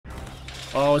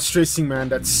Oh, stressing, man.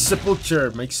 That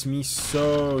sepulture makes me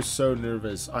so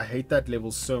nervous. I hate that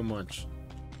level so much.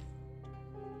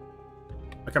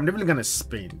 Like, I'm definitely gonna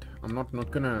spend. I'm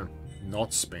not gonna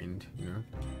not spend, you know?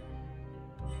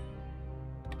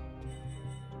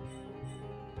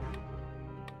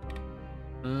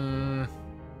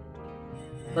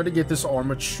 Try to get this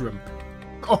armored shrimp.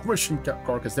 Armored shrimp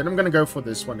carcass. Then I'm gonna go for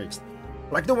this one next.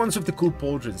 I like the ones with the cool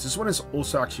pauldrons. This one is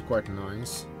also actually quite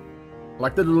nice. I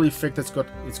like the little effect it's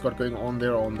got going on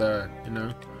there on the, you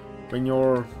know, when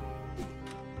your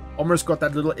armor's got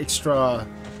that little extra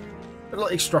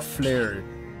flare.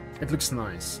 It looks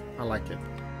nice. I like it.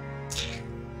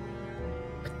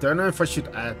 I don't know if I should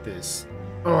add this.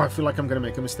 Oh, I feel like I'm gonna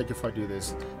make a mistake if I do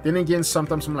this. Then again,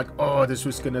 sometimes I'm like, oh, this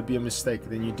was gonna be a mistake.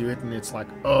 Then you do it and it's like,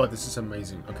 oh, this is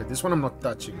amazing. Okay, this one I'm not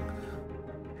touching.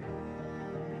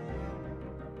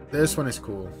 This one is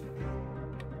cool.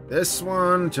 This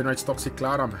one generates toxic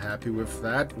cloud. I'm happy with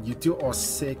that. You two are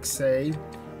sexy.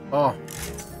 Oh,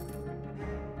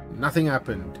 nothing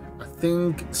happened. I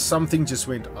think something just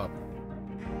went up.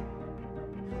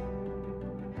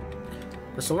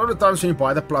 Because a lot of times when you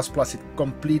buy the plus, it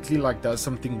completely like does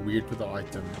something weird with the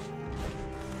item.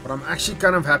 But I'm actually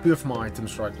kind of happy with my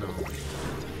items right now.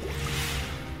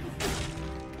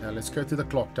 Yeah, let's go to the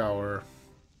clock tower.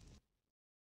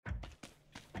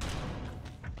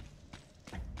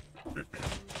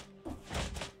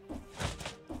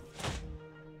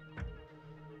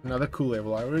 Another cool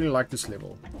level. I really like this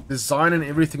level. Design and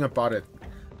everything about it.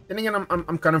 Then again,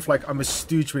 I'm kind of like, I'm a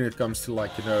stooge when it comes to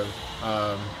like, you know,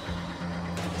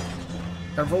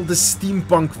 kind of all the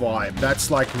steampunk vibe. That's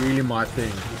like really my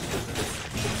thing.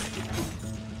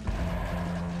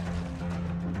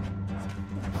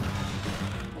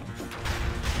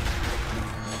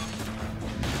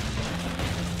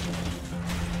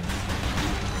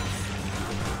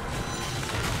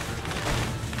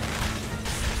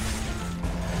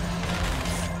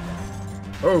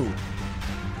 Oh.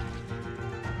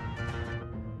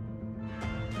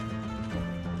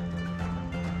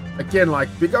 Again, like,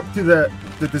 big up to the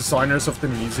designers of the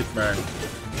music, man.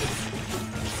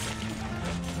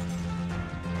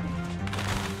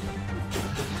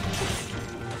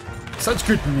 Such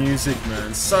good music,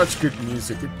 man. Such good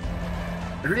music. It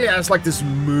really has like this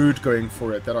mood going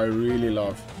for it that I really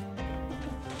love.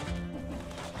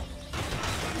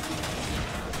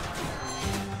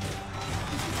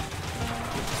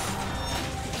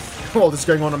 While this is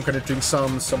going on, I'm gonna drink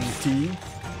some tea.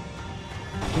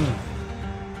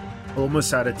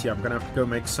 Almost had a tea. I'm gonna have to go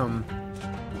make something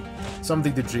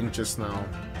to drink just now.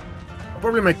 I'll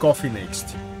probably make coffee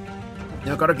next.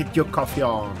 You gotta get your coffee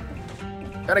on.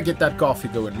 Gotta get that coffee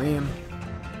going, man.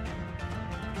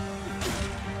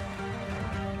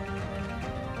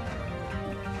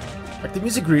 Like, the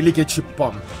music really gets you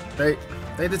pumped. They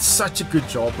did such a good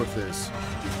job with this.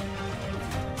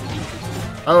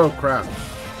 Oh crap.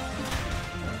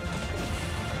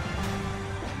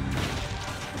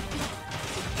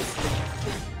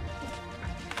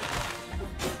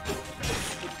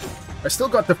 I still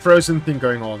got the frozen thing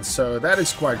going on, so that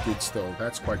is quite good still.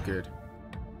 That's quite good.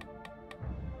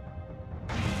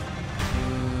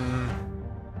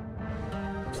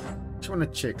 Just want to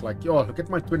check, like, yo, look at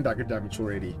my twin dagger damage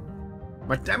already.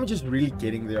 My damage is really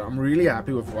getting there. I'm really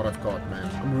happy with what I've got, man.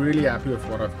 I'm really happy with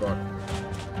what I've got.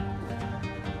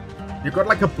 You've got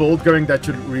like a build going that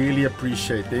you'd really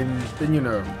appreciate, then you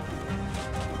know.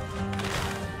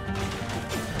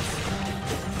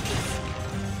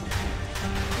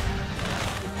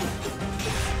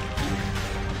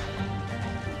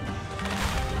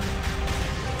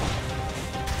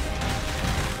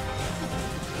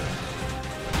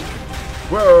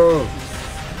 Whoa!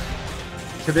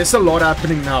 Okay, there's a lot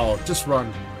happening now. Just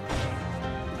run.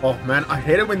 Oh man, I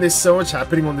hate it when there's so much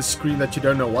happening on the screen that you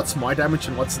don't know what's my damage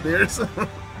and what's theirs.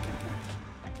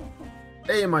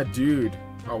 Hey, my dude.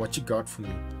 Oh, what you got for me?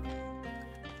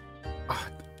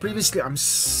 Previously, I'm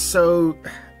so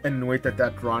annoyed that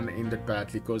that run ended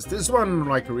badly, because this one,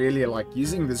 like, really, like,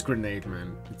 using this grenade,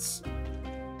 man. It's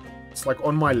like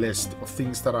on my list of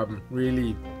things that I'm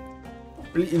really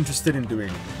interested in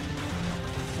doing.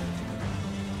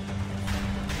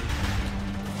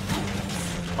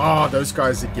 Oh, those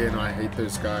guys again. I hate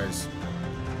those guys.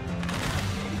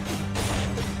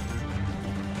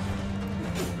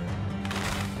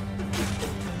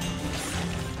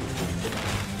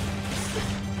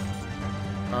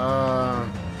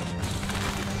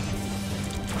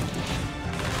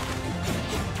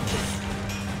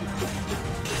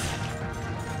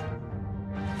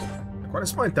 What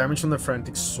is my damage on the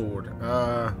frantic sword?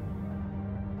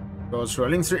 Goes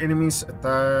rolling through enemies'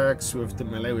 attacks with the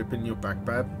melee weapon in your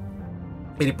backpack.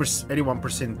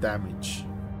 81% damage.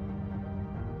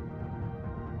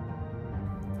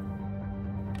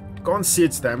 Can't see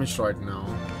its damage right now.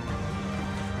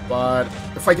 But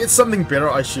if I get something better,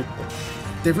 I should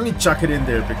definitely chuck it in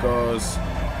there because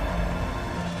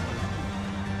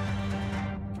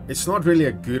it's not really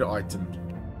a good item.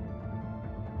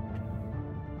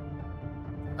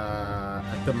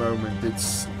 At the moment,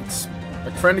 it's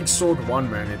like Frantic Sword 1,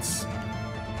 man.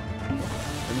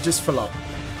 Let me just fill up.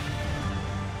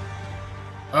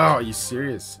 Oh, are you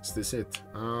serious? Is this it?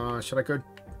 Should I go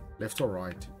left or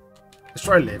right? Let's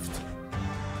try left.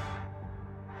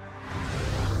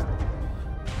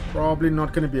 Probably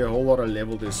not going to be a whole lot of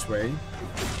level this way.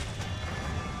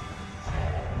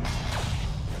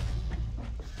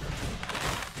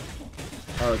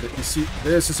 Oh, you see,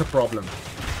 this is a problem.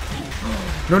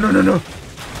 No, no, no, no!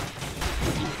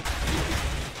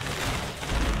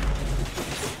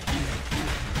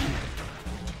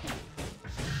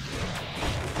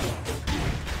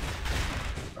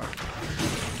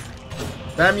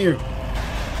 Damn you!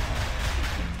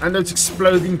 And those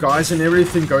exploding guys and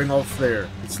everything going off there.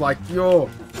 It's like, yo.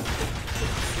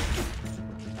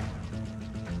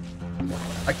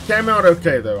 I came out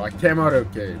okay though. I came out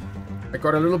okay. I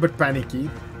got a little bit panicky.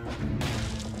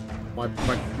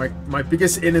 My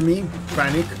biggest enemy,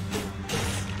 panic.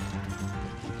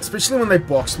 Especially when they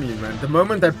box me in, man. The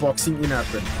moment that boxing in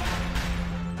happened.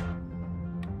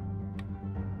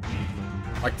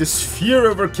 Like this fear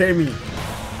overcame me.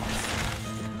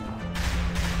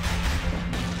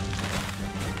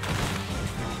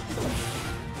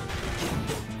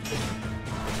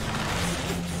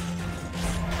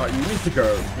 You need to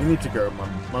go. You need to go,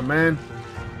 my man.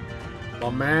 My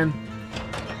man.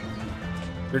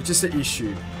 There's just an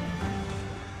issue.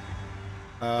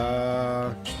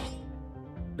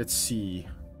 Let's see.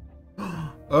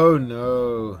 Oh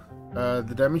no.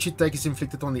 The damage you take is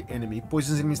inflicted on the enemy.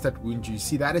 Poisons enemies that wound you.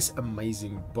 See, that is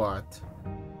amazing, but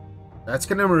that's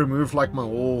gonna remove like my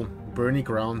whole burning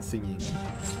ground thingy.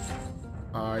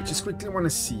 I just quickly want to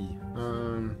see.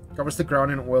 Covers the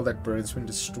ground in oil that burns when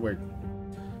destroyed.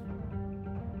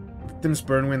 Victims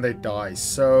burn when they die.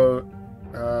 So,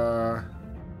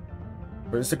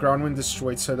 burns the ground when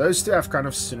destroyed. So those two have kind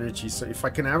of synergy. So if I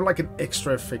can have like an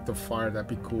extra effect of fire, that'd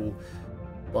be cool.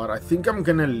 But I think I'm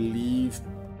gonna leave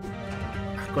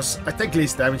because I take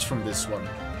less damage from this one.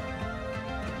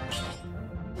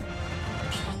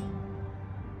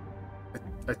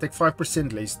 I take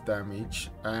 5% less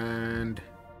damage, and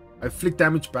I inflict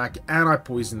damage back, and I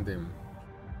poison them.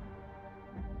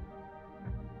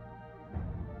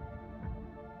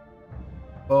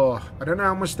 Oh, I don't know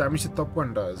how much damage the top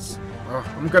one does. Oh,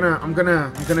 I'm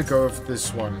gonna go with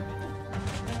this one.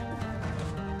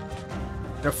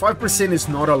 Now 5% is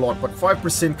not a lot, but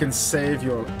 5% can save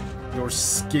your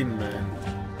skin, man.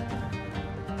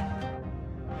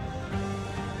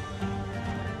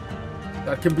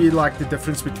 That can be like the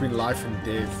difference between life and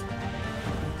death.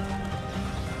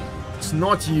 It's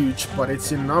not huge, but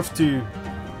it's enough to...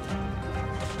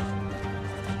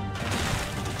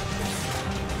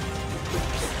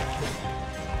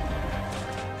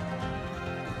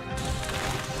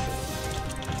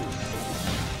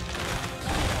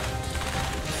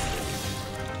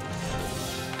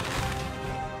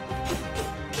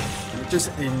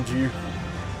 just end you.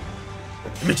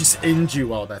 Let me just end you.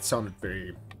 Wow, that sounded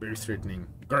very, very threatening.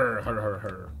 Grr, her, her,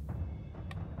 her.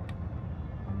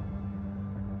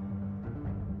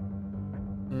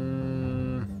 I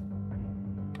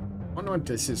wonder what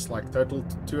this is like. Total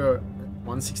to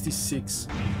 166.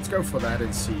 Let's go for that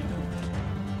and see.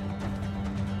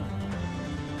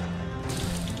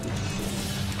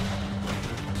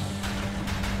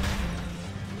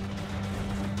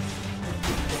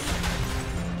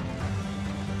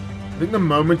 I think the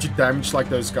moment you damage like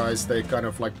those guys, they kind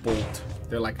of like bolt.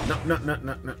 They're like, no, no, no,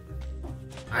 no, no.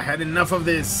 I had enough of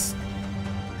this.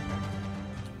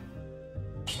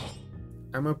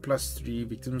 Ammo plus 3,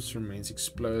 victims remains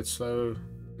explode. So,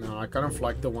 no, I kind of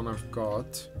like the one I've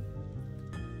got.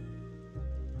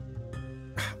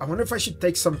 I wonder if I should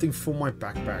take something for my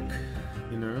backpack,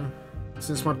 you know?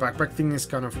 Since my backpack thing is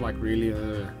kind of like really...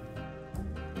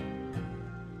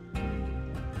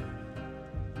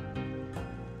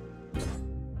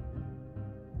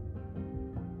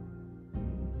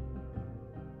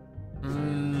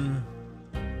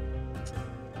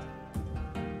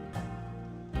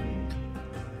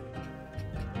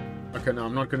 Okay, no,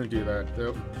 I'm not gonna do that.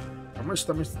 How much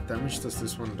damage does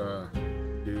this one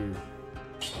do?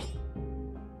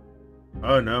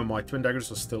 Oh no, my twin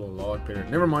daggers are still a lot better.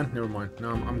 Never mind, never mind.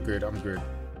 No, I'm good, I'm good.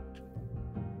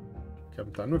 Okay, I'm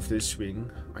done with this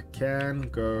swing. I can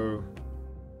go...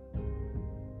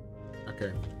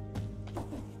 Okay.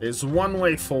 There's one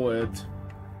way forward.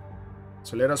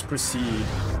 So let us proceed.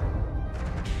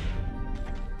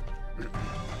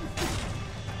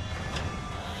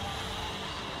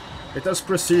 Let us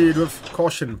proceed with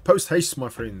caution. Post haste, my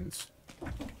friends.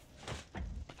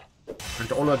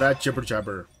 And all of that jibber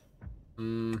jabber.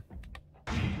 Yo,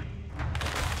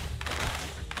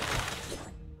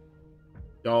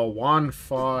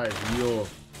 1-5, yo.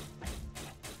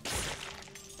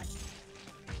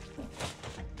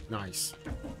 Nice.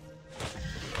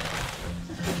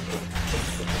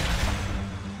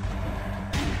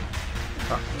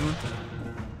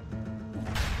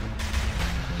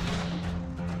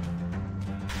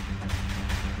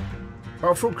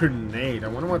 Powerful grenade. I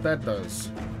wonder what that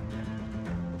does.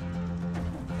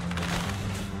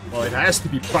 Well, it has to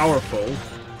be powerful.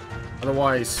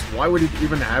 Otherwise, why would it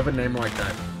even have a name like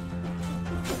that?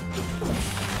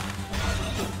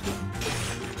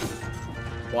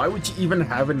 Why would you even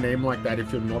have a name like that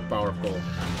if you're not powerful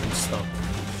and stuff?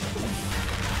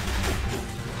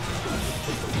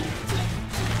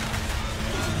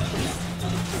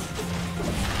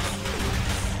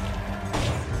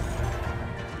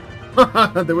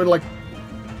 There were like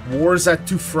wars at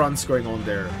two fronts going on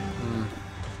there.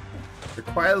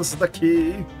 Requires the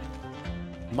key.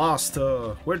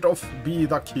 Master, where doth be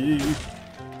the key?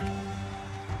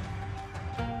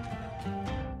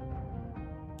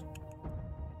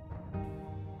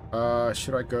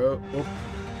 Should I go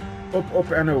up?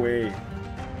 Up and away.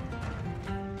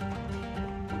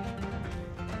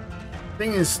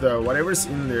 Thing is though, whatever's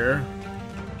in there,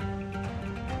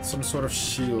 some sort of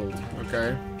shield,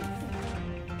 okay?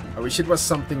 I wish it was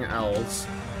something else.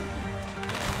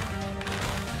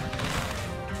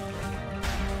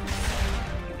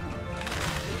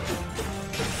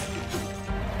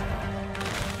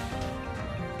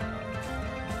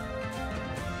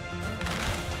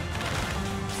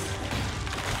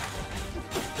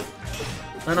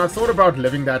 And I thought about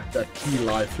living that key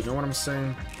life, you know what I'm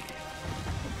saying?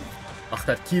 Ach,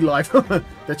 that key life,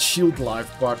 that shield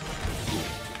life, but...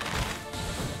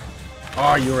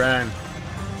 Oh, you ran.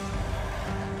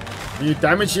 When you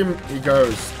damage him, he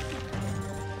goes.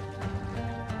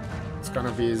 It's kind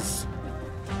of his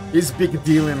big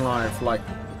deal in life, like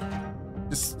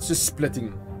just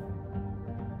splitting.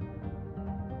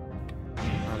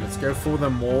 Let's go for the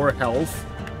more health.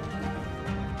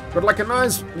 Got like a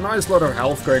nice lot of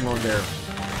health going on there.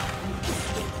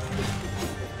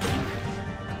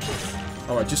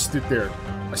 Oh, I just stood there.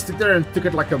 I stood there and took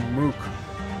it like a mook.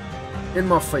 In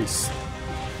my face.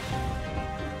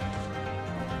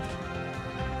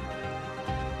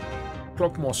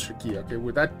 Clockmaster key. Okay,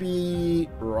 would that be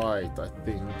right, I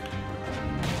think.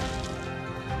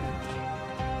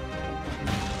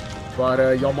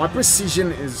 But yeah, my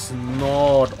precision is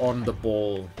not on the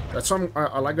ball. That's why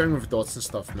I like going with dots and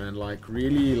stuff, man. Like,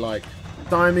 really, like,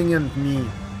 timing and me.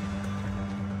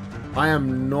 I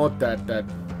am not that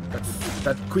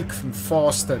quick and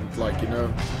fast and, like, you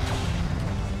know.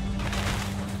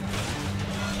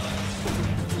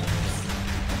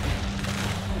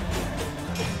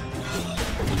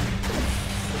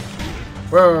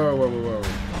 Whoa, whoa, whoa,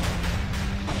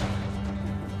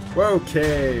 whoa.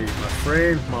 Okay,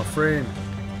 my friend.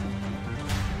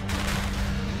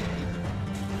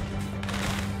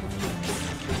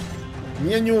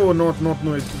 Me and you not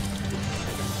noise.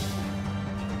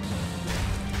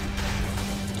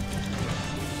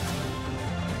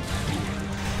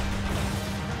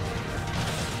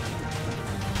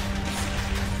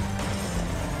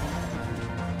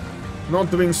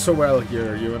 Not doing so well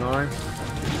here, you and I.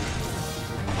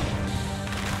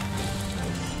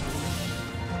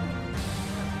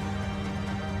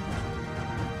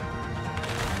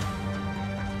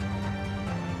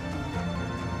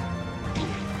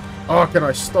 Oh, can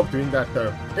I stop doing that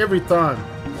though? Every time.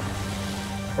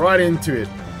 Right into it.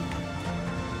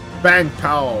 Bang,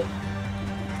 pow.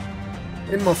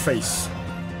 In my face.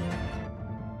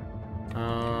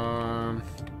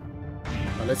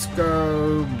 Let's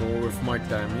go more with my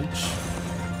damage.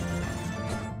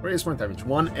 Where is my damage?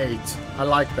 1-8. I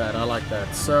like that, I like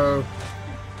that. So,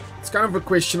 it's kind of a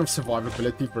question of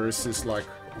survivability versus like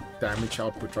damage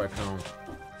output right now.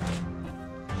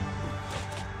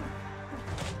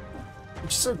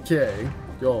 Which is okay.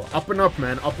 Yo, up and up,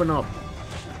 man. Up and up.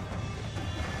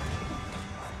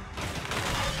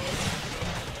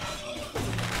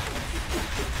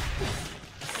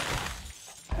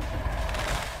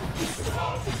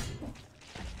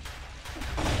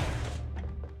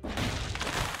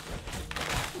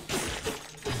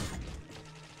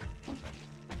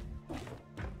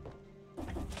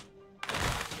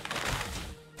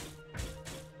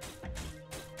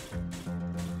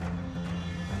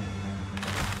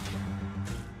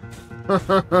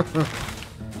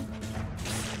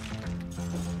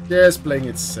 Just playing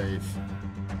it safe.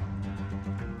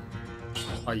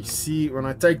 I see, when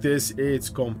I take this, it's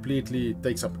completely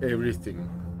takes up everything.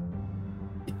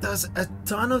 It does a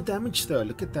ton of damage though,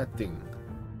 look at that thing.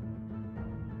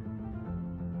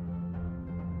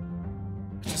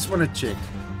 I just want to check.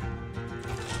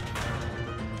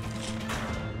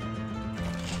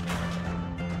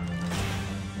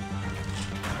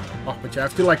 Oh, but you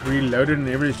have to like reload it and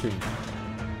everything.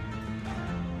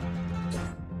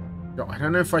 Yo, I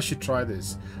don't know if I should try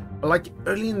this. Like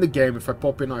early in the game, if I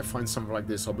pop in, I find something like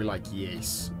this, I'll be like,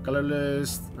 yes.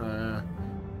 Colorless,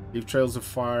 leave trails of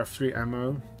fire, 3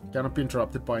 ammo. Cannot be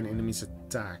interrupted by an enemy's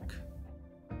attack.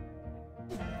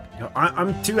 Yo,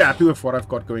 I'm too happy with what I've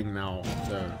got going now,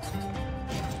 though.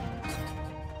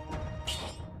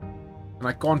 And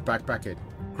I can't backpack it.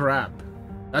 Crap.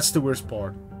 That's the worst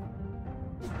part.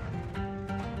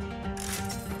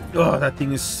 Oh, that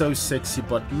thing is so sexy,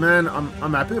 but man,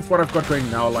 I'm happy with what I've got going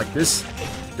now. Like this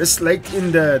late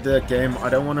in the game, I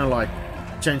don't want to like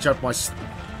change out my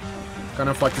kind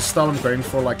of like the style I'm going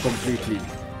for like completely,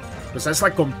 because that's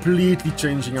like completely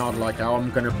changing out like how I'm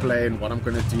gonna play and what I'm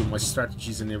gonna do, my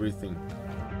strategies and everything.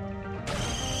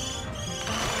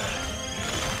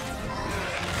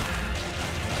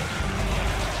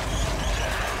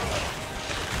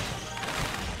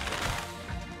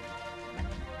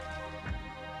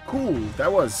 Cool, that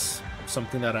was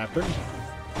something that happened.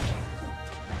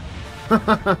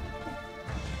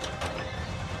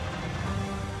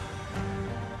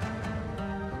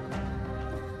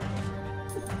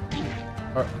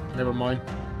 Oh, never mind.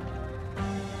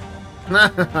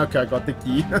 Okay, I got the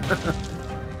key.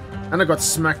 And I got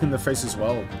smacked in the face as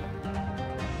well.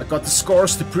 I got the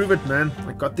scores to prove it, man.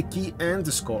 I got the key and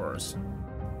the scores.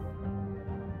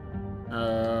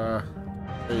 There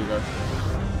you go.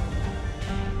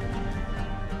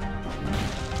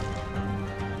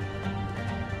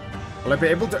 Will I be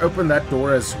able to open that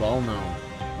door as well now?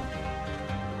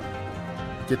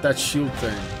 Get that shield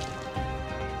thing.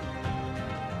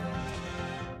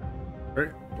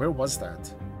 Where was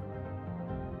that?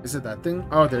 Is it that thing?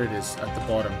 Oh, there it is, at the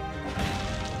bottom.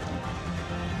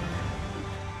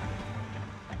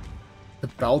 The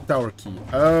bell tower key.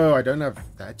 Oh, I don't have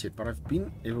that yet, but I've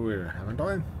been everywhere, haven't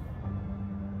I?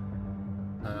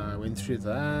 Went through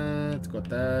that, got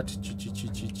that.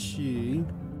 Chi-chi.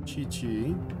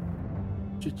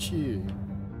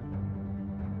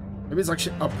 Maybe it's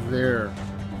actually up there.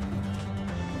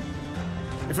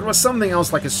 If it was something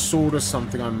else like a sword or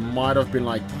something, I might have been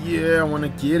like, yeah, I want to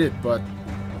get it, but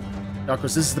yeah,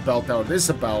 because this is the bell tower. There's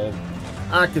a bell.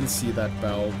 I can see that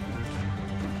bell.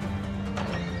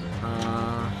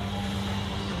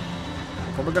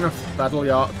 Probably gonna battle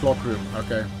your clock room.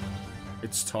 Okay.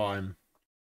 It's time.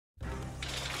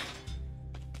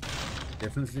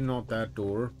 Definitely not that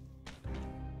door.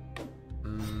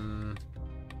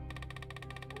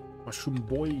 Mushroom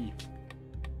boy.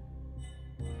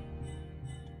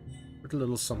 Put a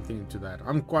little something into that.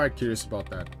 I'm quite curious about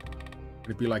that.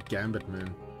 It'd be like Gambit,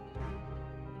 man.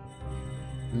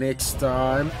 Next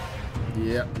time.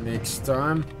 Yeah, next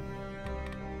time.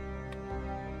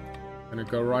 Gonna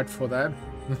go right for that.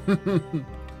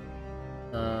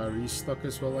 Restock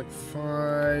as well, like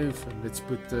 5. And let's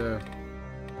put the...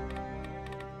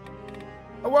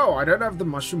 Oh wow, I don't have the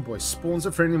mushroom boy. Spawns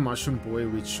a friendly mushroom boy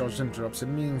which charges and drops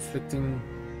enemy inflicting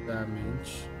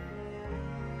damage.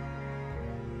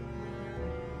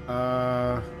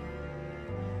 And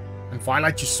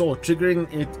Violate you saw,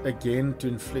 triggering it again to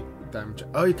inflict damage.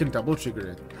 Oh, you can double trigger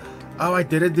it. Oh, I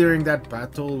did it during that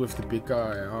battle with the big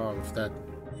guy. Oh, with that,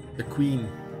 the queen.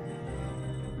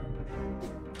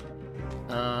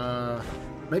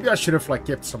 Maybe I should have like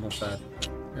kept some of that.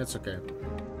 It's okay.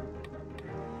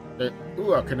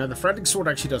 Ooh, okay, now the Frantic Sword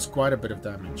actually does quite a bit of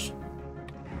damage.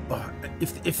 Oh,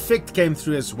 if the effect came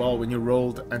through as well when you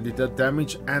rolled and it did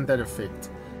damage and that effect,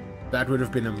 that would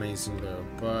have been amazing though,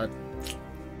 but...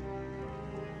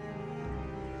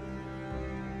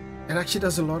 It actually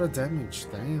does a lot of damage,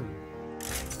 damn.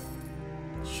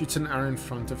 Shoots an arrow in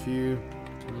front of you.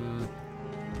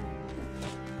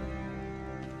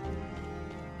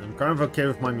 I'm kind of okay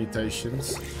with my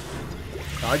mutations.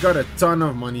 I got a ton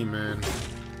of money, man.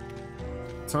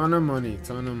 Ton of money.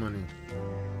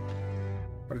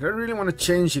 But I don't really want to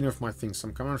change any of my things.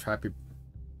 I'm kind of happy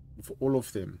with all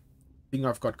of them. Thing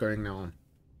I've got going now.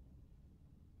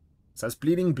 So that's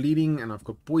bleeding, and I've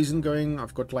got poison going.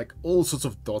 I've got like all sorts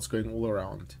of dots going all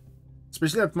around.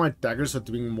 Especially that my daggers are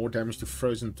doing more damage to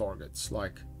frozen targets.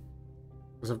 Like,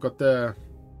 because I've got the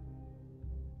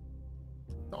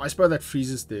ice bow that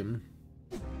freezes them.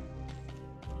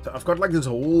 So I've got like this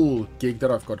whole gig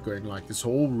that I've got going, like this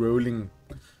whole rolling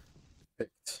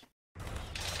effect.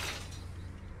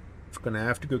 I'm gonna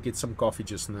have to go get some coffee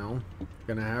just now.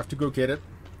 Gonna have to go get it.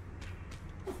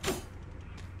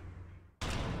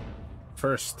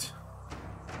 First,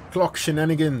 clock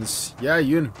shenanigans. Yeah,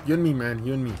 you and me, man.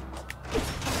 You and me.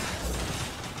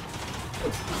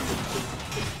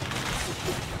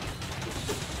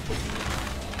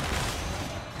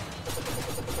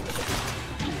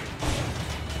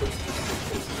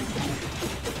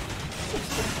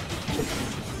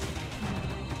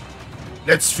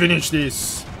 Let's finish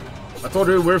this. I thought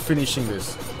we were finishing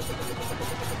this.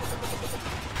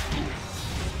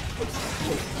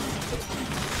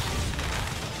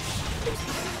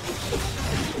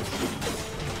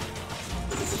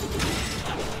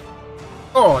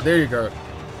 Oh, there you go.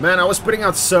 Man, I was putting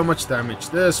out so much damage.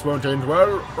 This won't end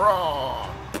well. Raw.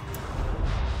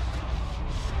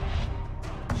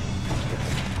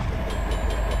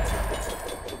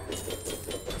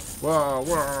 Whoa,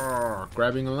 whoa.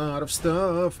 Grabbing a lot of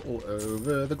stuff all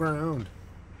over the ground.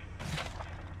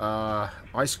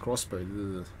 Ice crossbow.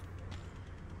 Ugh.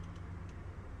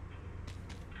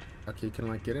 Okay, can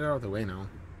I get it out of the way now?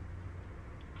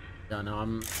 Yeah,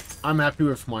 no, I'm happy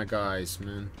with my guys,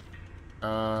 man.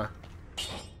 Oh,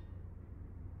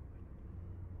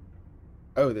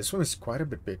 this one is quite a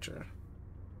bit better.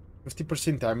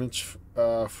 50% damage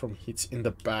from hits in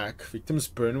the back. Victims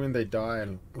burn when they die,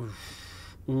 and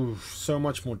oof, so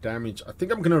much more damage. I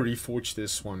think I'm gonna reforge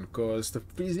this one because the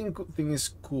freezing thing is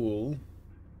cool.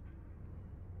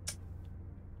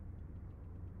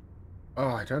 Oh,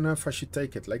 I don't know if I should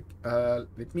take it. Like,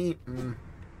 let me.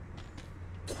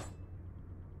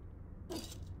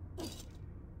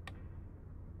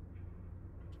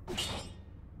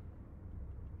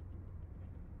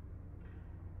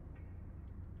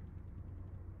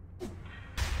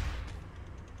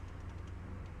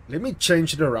 Let me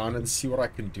change it around and see what I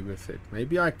can do with it.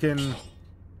 Maybe I can...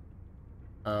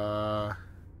 Oh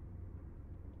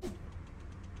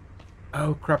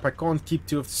crap, I can't keep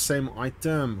two of the same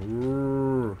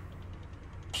item.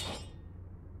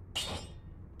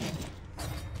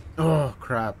 Oh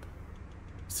crap.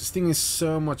 This thing is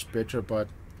so much better, but...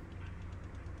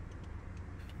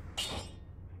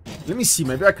 Let me see,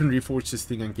 maybe I can reforge this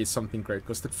thing and get something great.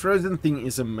 Because the frozen thing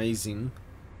is amazing.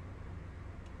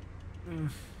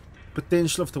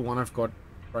 Potential of the one I've got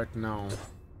right now.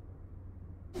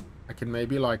 I can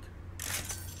maybe like...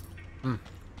 I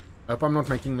hope I'm not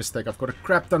making a mistake. I've got a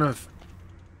crap ton of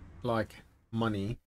like money.